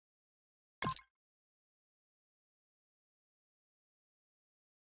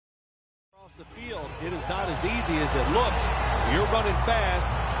the field, it is not as easy as it looks. You're running fast.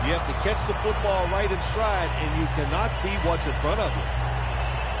 You have to catch the football right in stride, and you cannot see what's in front of you.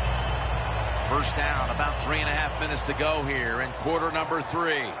 First down, about 3.5 minutes to go here in quarter number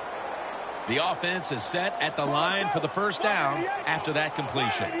 3. The offense is set at the line for the first down after that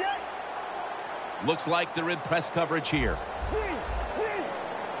completion. Looks like they're in press coverage here.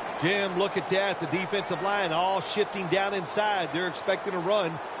 Jim, look at that. The defensive line all shifting down inside. They're expecting a run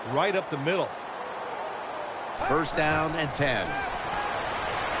right up the middle. First down and 10.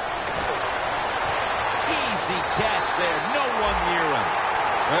 Easy catch there. No one near him.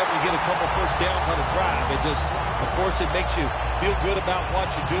 Well, we get a couple first downs on a drive. It just, of course, it makes you feel good about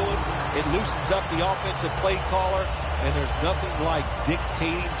what you're doing. It loosens up the offensive play caller, and there's nothing like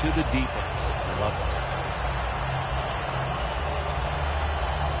dictating to the defense. I love it.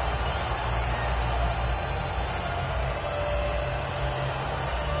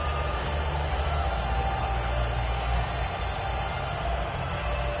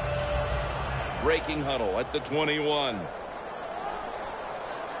 Breaking huddle at the 21.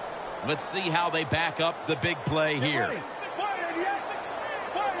 Let's see how they back up the big play here.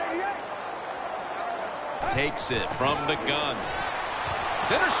 Takes it from the gun.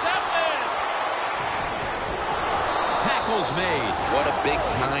 It's intercepted. Tackles made. What a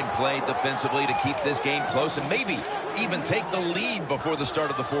big-time play defensively to keep this game close and maybe even take the lead before the start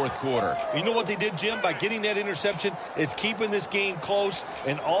of the fourth quarter. You know what they did, Jim? By getting that interception, it's keeping this game close,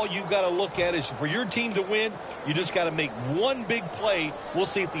 and all you got to look at is for your team to win, you just got to make one big play. We'll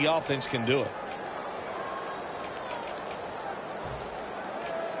see if the offense can do it.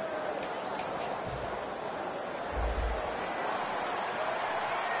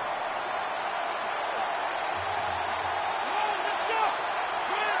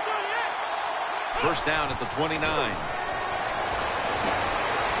 First down at the 29.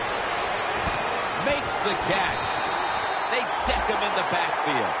 Makes the catch. They deck him in the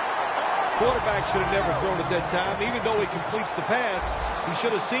backfield. Quarterback should have never thrown it that time. Even though he completes the pass, he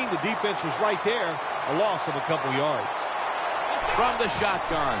should have seen the defense was right there. A loss of a couple yards. From the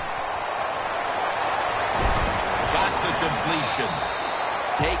shotgun. Got the completion.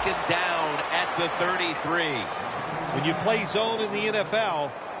 Taken down at the 33. When you play zone in the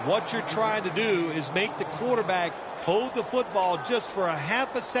NFL, what you're trying to do is make the quarterback hold the football just for a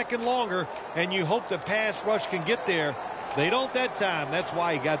half a second longer, and you hope the pass rush can get there. They don't that time. That's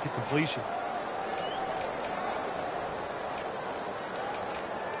why he got the completion.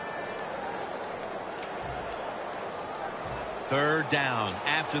 Third down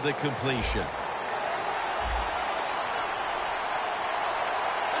after the completion.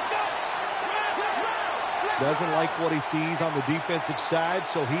 Doesn't like what he sees on the defensive side,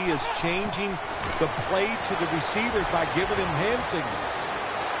 so he is changing the play to the receivers by giving him hand signals.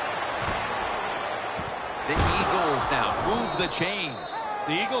 The Eagles now move the chains.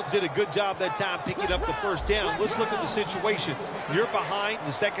 The Eagles did a good job that time picking up the first down. Let's look at the situation. You're behind in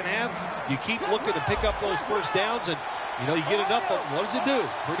the second half. You keep looking to pick up those first downs, and, you know, you get enough of them. What does it do?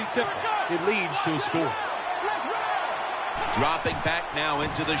 Pretty simple. It leads to a score. Dropping back now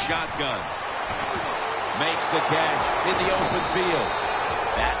into the shotgun. Makes the catch in the open field.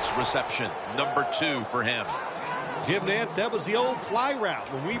 That's reception number 2 for him. Jim Nance, that was the old fly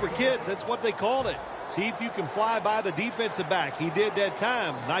route. When we were kids, that's what they called it. See if you can fly by the defensive back. He did that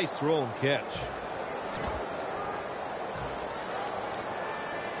time. Nice throw and catch.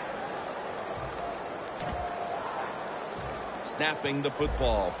 Snapping the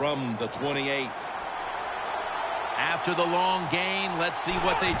football from the 28. After the long gain, let's see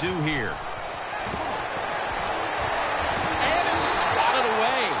what they do here.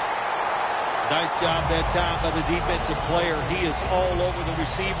 Nice job that time by the defensive player. He is all over the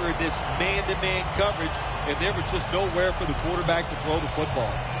receiver in this man-to-man coverage, and there was just nowhere for the quarterback to throw the football.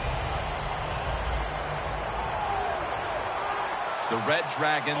 The Red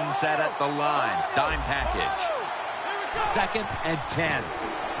Dragons set at the line. Dime package. Second and 10.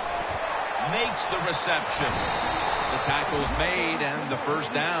 Makes the reception. The tackle's made, and the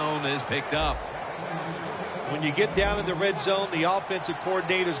first down is picked up. When you get down in the red zone, the offensive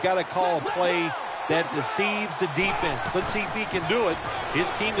coordinator's got to call a play that deceives the defense. Let's see if he can do it. His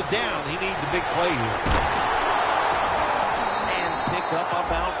team is down. He needs a big play here. And pick up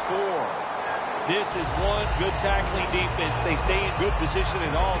about 4. This is one good tackling defense. They stay in good position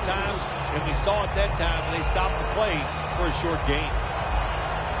at all times, and we saw it that time when they stopped the play for a short gain.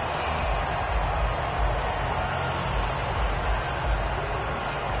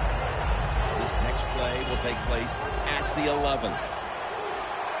 Will take place at the 11.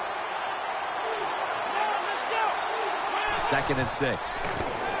 Second and 6.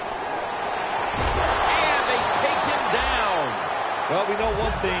 Well, we know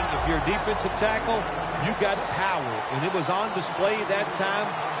one thing. If you're a defensive tackle, you got power. And it was on display that time.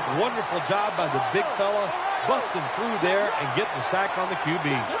 Wonderful job by the big fella, busting through there and getting the sack on the QB.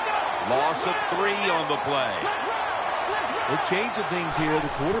 Loss of 3 on the play. They're changing things here.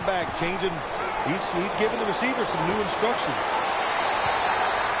 The quarterback changing. He's giving the receiver some new instructions.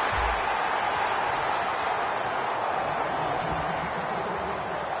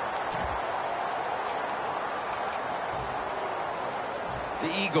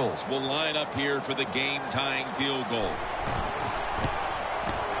 The Eagles will line up here for the game-tying field goal.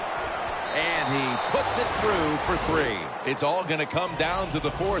 And he puts it through for 3. It's all going to come down to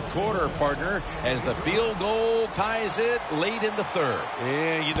the fourth quarter, partner, as the field goal ties it late in the third.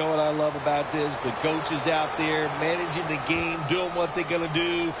 Yeah, you know what I love about this? The coaches out there managing the game, doing what they're going to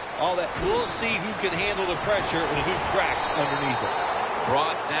do, all that. We'll see who can handle the pressure and who cracks underneath it.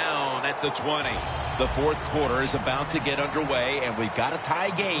 Brought down at the 20. The fourth quarter is about to get underway, and we've got a tie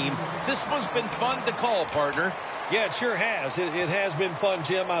game. This one's been fun to call, partner. Yeah, it sure has. It has been fun,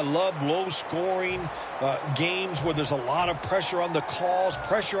 Jim. I love low-scoring games where there's a lot of pressure on the calls,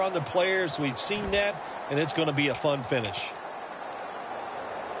 pressure on the players. We've seen that, and it's going to be a fun finish.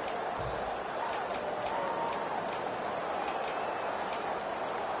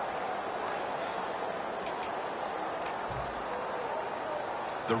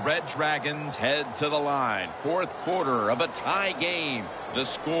 The Red Dragons head to the line. Fourth quarter of a tie game. The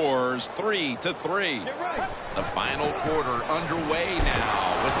score's 3-3. The final quarter underway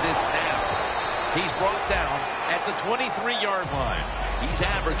now with this snap. He's brought down at the 23-yard line. He's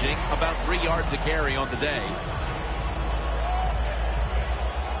averaging about 3 yards a carry on the day.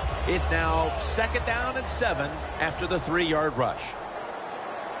 It's now 2nd down and 7 after the 3-yard rush.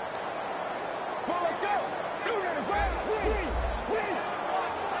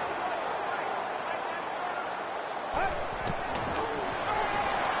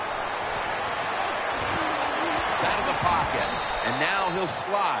 And now he'll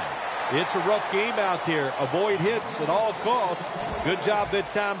slide. It's a rough game out there. Avoid hits at all costs. Good job that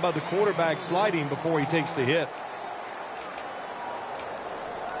time by the quarterback sliding before he takes the hit.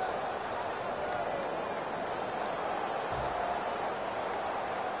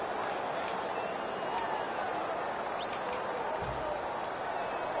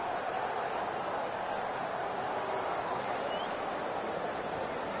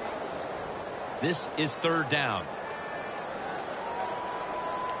 This is 3rd down.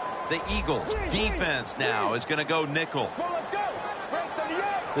 The Eagles defense now is going to go nickel.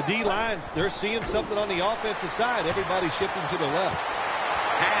 The D-lines, they're seeing something on the offensive side. Everybody's shifting to the left.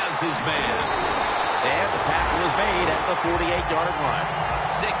 Has his man. And the tackle is made at the 48-yard line.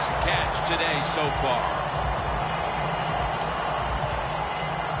 6th catch today so far.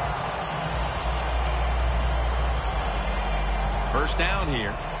 First down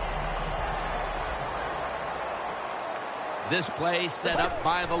here. This play set up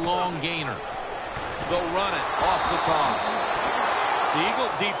by the long gainer. They'll run it off the toss. The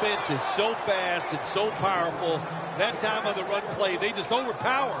Eagles defense is so fast and so powerful. That time of the run play, they just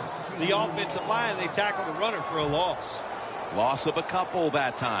overpower the offensive line. They tackle the runner for a loss. Loss of a couple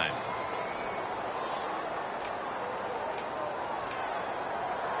that time.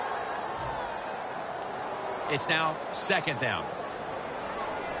 It's now 2nd down.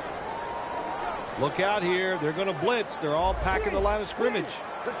 Look out here. They're going to blitz. They're all packing the line of scrimmage.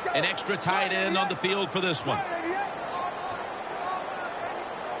 An extra tight end on the field for this one.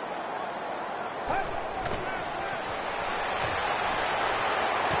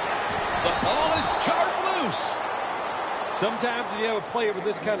 The ball is jarred loose. Sometimes when you have a player with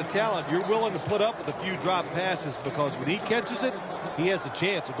this kind of talent, you're willing to put up with a few drop passes because when he catches it, he has a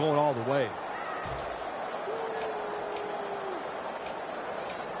chance of going all the way.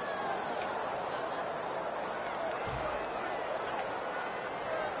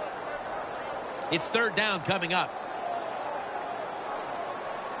 It's 3rd down coming up.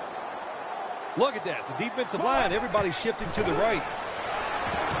 Look at that. The defensive line, everybody's shifting to the right.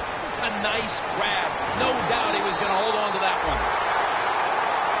 A nice grab. No doubt he was going to hold on to that one.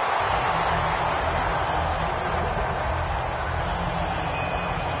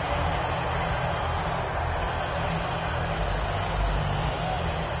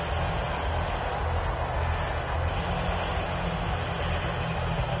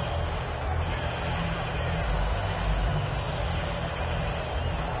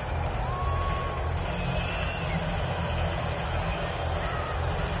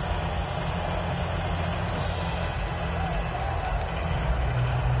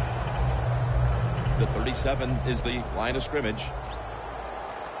 The 37 is the line of scrimmage.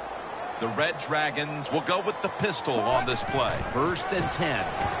 The Red Dragons will go with the pistol on this play. 1st and 10.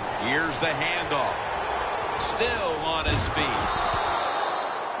 Here's the handoff. Still on his feet.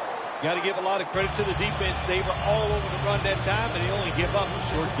 Got to give a lot of credit to the defense. They were all over the run that time, and they only give up a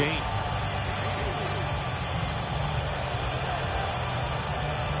short gain.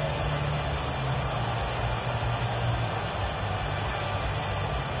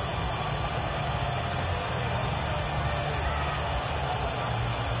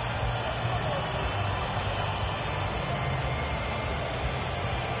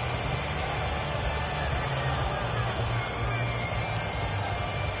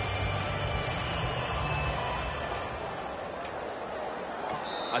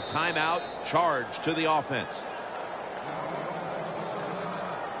 A timeout charge to the offense.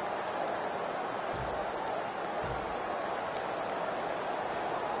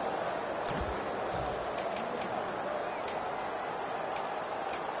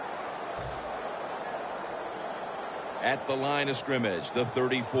 At the line of scrimmage, the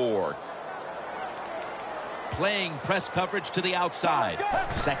 34. Playing press coverage to the outside.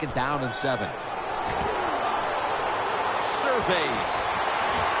 2nd down and 7. Surveys.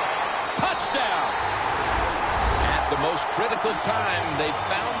 Touchdown! At the most critical time, they've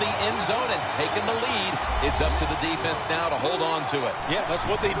found the end zone and taken the lead. It's up to the defense now to hold on to it. Yeah, that's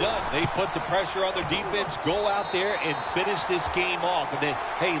what they've done. They put the pressure on their defense, go out there and finish this game off. And then,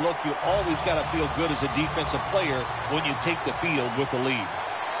 hey, look, you always got to feel good as a defensive player when you take the field with the lead.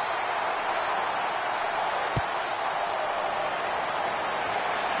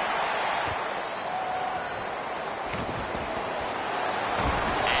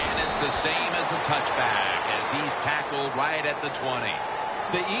 Same as a touchback as he's tackled right at the 20.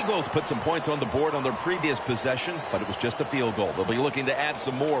 The Eagles put some points on the board on their previous possession, but it was just a field goal. They'll be looking to add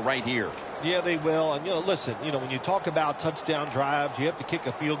some more right here. Yeah, they will. And, listen, when you talk about touchdown drives, you have to kick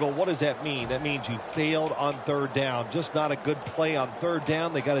a field goal. What does that mean? That means you failed on 3rd down. Just not a good play on 3rd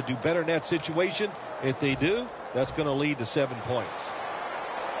down. They got to do better in that situation. If they do, that's going to lead to 7 points.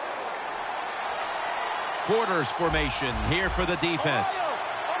 Quarters formation here for the defense.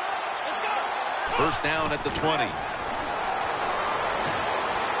 1st down at the 20.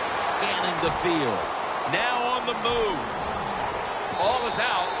 Scanning the field. Now on the move. Ball is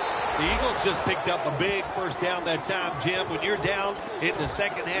out. The Eagles just picked up a big 1st down that time, Jim. When you're down in the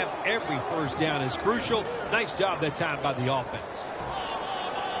 2nd half, every 1st down is crucial. Nice job that time by the offense.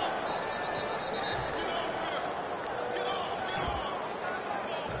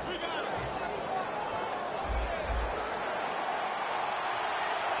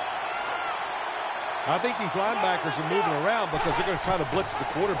 I think these linebackers are moving around because they're going to try to blitz the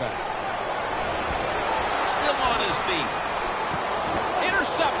quarterback. Still on his feet.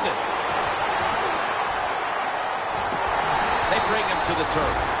 Intercepted. They bring him to the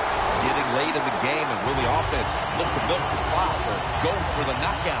turf. Getting late in the game, and will the offense look to milk the clock or go for the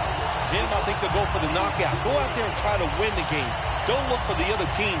knockout? Jim, I think they'll go for the knockout. Go out there and try to win the game. Don't look for the other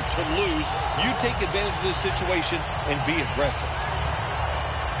team to lose. You take advantage of this situation and be aggressive.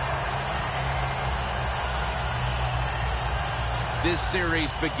 This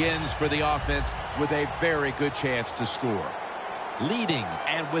series begins for the offense with a very good chance to score. Leading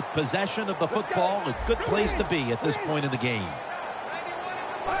and with possession of the football, a good place to be at this point in the game.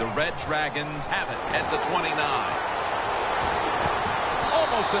 The Red Dragons have it at the 29.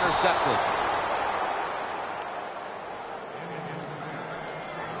 Almost intercepted.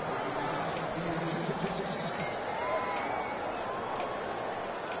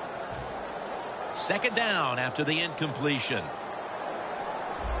 Second down after the incompletion.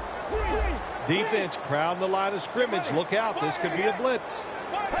 Defense crowding the line of scrimmage. Look out. This could be a blitz.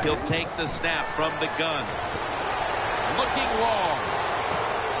 He'll take the snap from the gun. Looking long.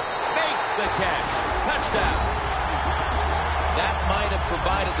 Makes the catch. Touchdown. That might have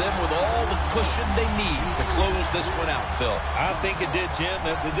provided them with all the cushion they need to close this one out, Phil. I think it did, Jim.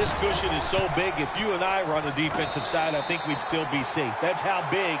 This cushion is so big. If you and I were on the defensive side, I think we'd still be safe. That's how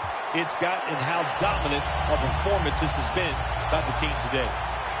big it's got and how dominant a performance this has been by the team today.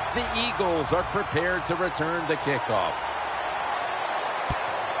 The Eagles are prepared to return the kickoff.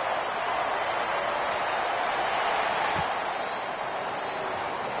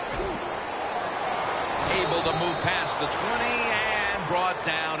 Able to move past the 20 and brought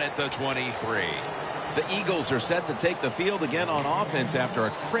down at the 23. The Eagles are set to take the field again on offense after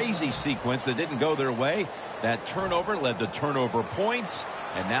a crazy sequence that didn't go their way. That turnover led to turnover points.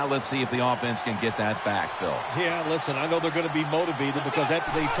 And now let's see if the offense can get that back, Phil. Yeah, listen, I know they're going to be motivated because after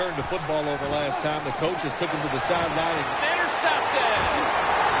they turned the football over last time, the coaches took them to the sideline and intercepted.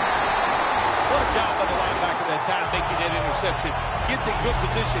 what a job by the linebacker that time making that interception. Gets in good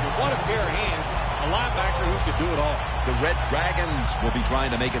position, and what a pair of hands. A linebacker who can do it all. The Red Dragons will be trying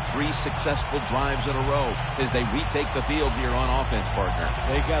to make it 3 successful drives in a row as they retake the field here on offense, partner.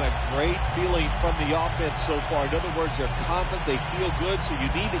 They got a great feeling from the offense so far. In other words, they're confident, they feel good, so you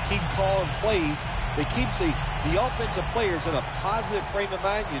need to keep calling plays. It keeps the offensive players in a positive frame of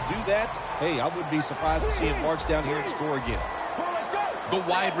mind. You do that, hey, I wouldn't be surprised to see him march down here and score again. The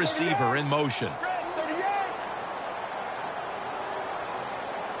wide receiver in motion.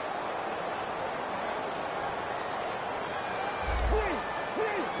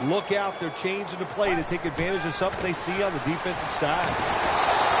 Look out, they're changing the play to take advantage of something they see on the defensive side.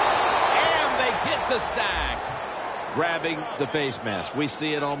 And they get the sack. Grabbing the face mask. We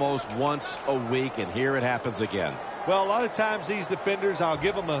see it almost once a week, and here it happens again. Well, a lot of times these defenders, I'll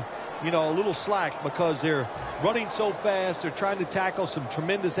give them a little slack because they're running so fast. They're trying to tackle some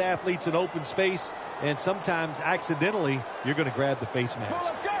tremendous athletes in open space, and sometimes accidentally you're going to grab the face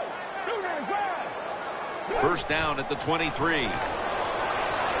mask. First down at the 23.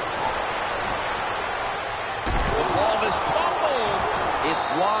 The ball is fumbled. It's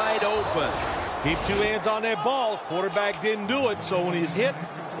wide open. Keep 2 hands on that ball. Quarterback didn't do it, so when he's hit,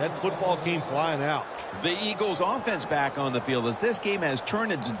 that football came flying out. The Eagles offense back on the field as this game has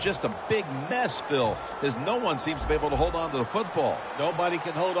turned into just a big mess, Phil, as no one seems to be able to hold on to the football. Nobody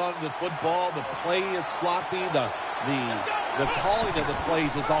can hold on to the football. The play is sloppy. The calling of the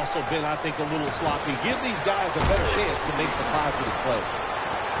plays has also been, I think, a little sloppy. Give these guys a better chance to make some positive plays.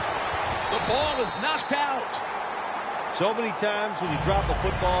 The ball is knocked out. So many times when you drop a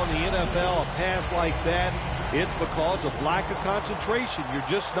football in the NFL, a pass like that, it's because of lack of concentration. You're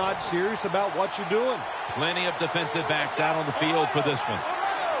just not serious about what you're doing. Plenty of defensive backs out on the field for this one.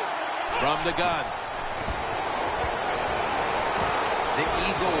 From the gun. The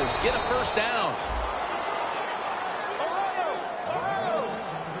Eagles get a first down.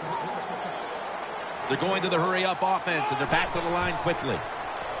 They're going to the hurry-up offense, and they're back to the line quickly.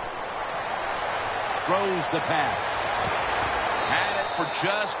 Throws the pass. Had it for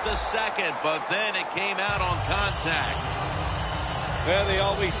just a second, but then it came out on contact. Well, they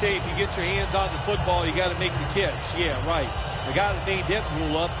always say if you get your hands on the football, you got to make the catch. Yeah, right. The guy that made that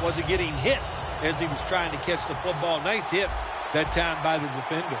rule up wasn't getting hit as he was trying to catch the football. Nice hit that time by the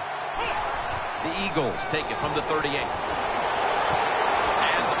defender. The Eagles take it from the 38. And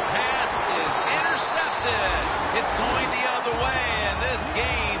the pass is intercepted. It's going the other way, and this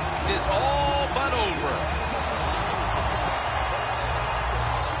game is all but over.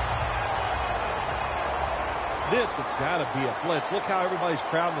 This has got to be a blitz. Look how everybody's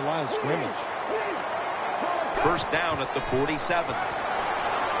crowding the line of scrimmage. First down at the 47. Going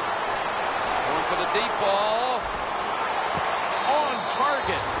for the deep ball. On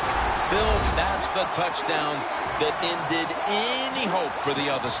target. Bill, that's the touchdown that ended any hope for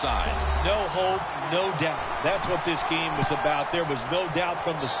the other side. No hope, no doubt. That's what this game was about. There was no doubt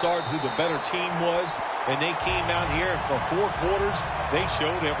from the start who the better team was, and they came out here, and for 4 quarters, they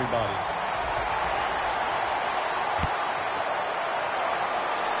showed everybody.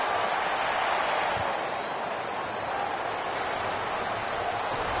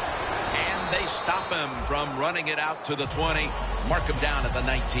 They stop him from running it out to the 20. Mark him down at the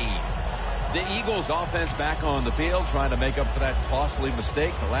 19. The Eagles offense back on the field trying to make up for that costly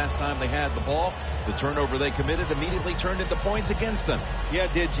mistake. The last time they had the ball, the turnover they committed immediately turned into points against them. Yeah,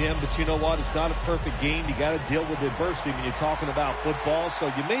 it did, Jim, but you know what? It's not a perfect game. You got to deal with adversity when you're talking about football. So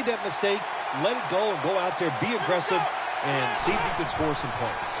you made that mistake, let it go, and go out there, be aggressive, and see if you can score some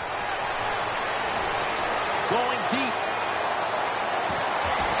points. Going deep.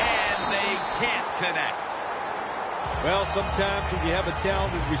 Can't connect. Well, sometimes when you have a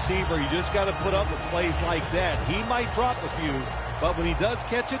talented receiver, you just got to put up with plays like that. He might drop a few, but when he does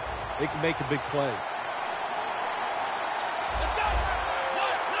catch it, they can make a big play.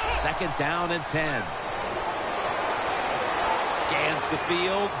 Second down and 10. Scans the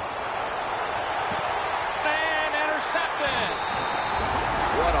field. And intercepted.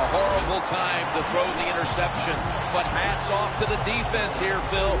 What a horrible time to throw the interception. But hats off to the defense here,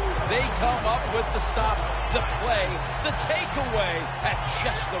 Phil. They come up with the stop, the play, the takeaway at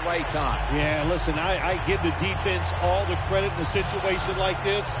just the right time. Yeah, listen, I give the defense all the credit in a situation like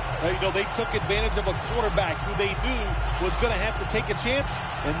this. They took advantage of a quarterback who they knew was going to have to take a chance,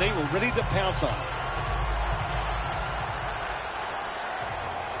 and they were ready to pounce on it.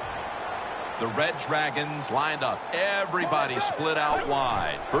 The Red Dragons lined up. Everybody split out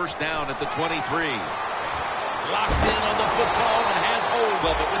wide. First down at the 23. Locked in on the football and has hold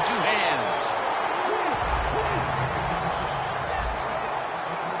of it with 2 hands.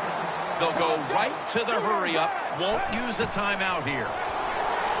 They'll go right to the hurry up. Won't use a timeout here.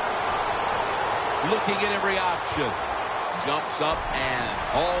 Looking at every option. Jumps up and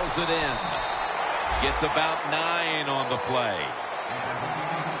hauls it in. Gets about 9 on the play.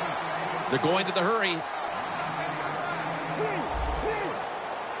 They're going to the hurry.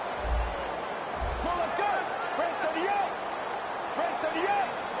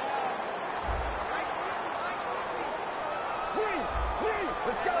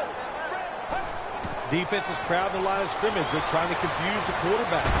 Defense is crowding the line of scrimmage. They're trying to confuse the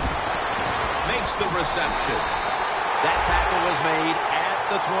quarterback. Makes the reception. That tackle was made at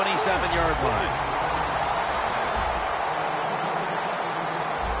the 27-yard line.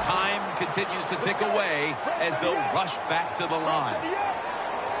 Time continues to tick away as they'll rush back to the line.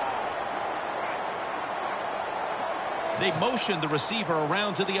 They motion the receiver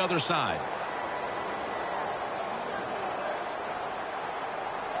around to the other side.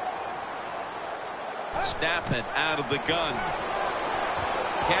 Snap it out of the gun.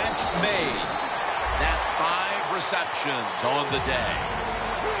 Catch made. That's 5 receptions on the day.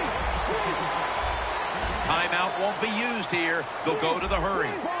 Timeout won't be used here. They'll go to the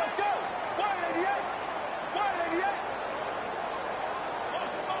hurry.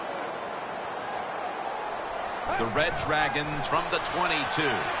 The Red Dragons from the 22.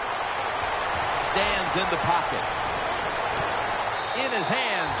 Stands in the pocket. In his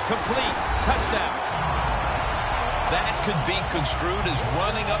hands, complete. Touchdown. That could be construed as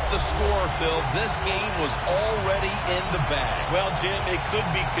running up the score, Phil. This game was already in the bag. Well, Jim, it could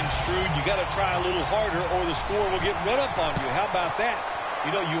be construed. You got to try a little harder or the score will get run up on you. How about that?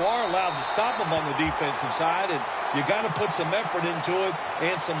 You know, you are allowed to stop them on the defensive side, and you got to put some effort into it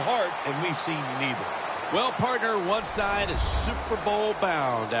and some heart, and we've seen neither. Well, partner, one side is Super Bowl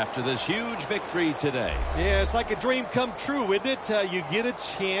bound after this huge victory today. Yeah, it's like a dream come true, isn't it? You get a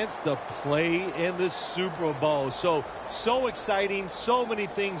chance to play in the Super Bowl. So exciting. So many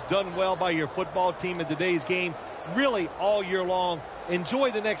things done well by your football team in today's game. Really all year long. Enjoy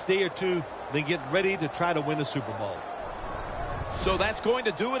the next day or two, then get ready to try to win a Super Bowl. So that's going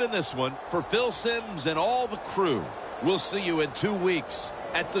to do it in this one. For Phil Simms and all the crew, we'll see you in 2 weeks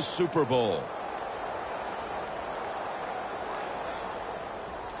at the Super Bowl.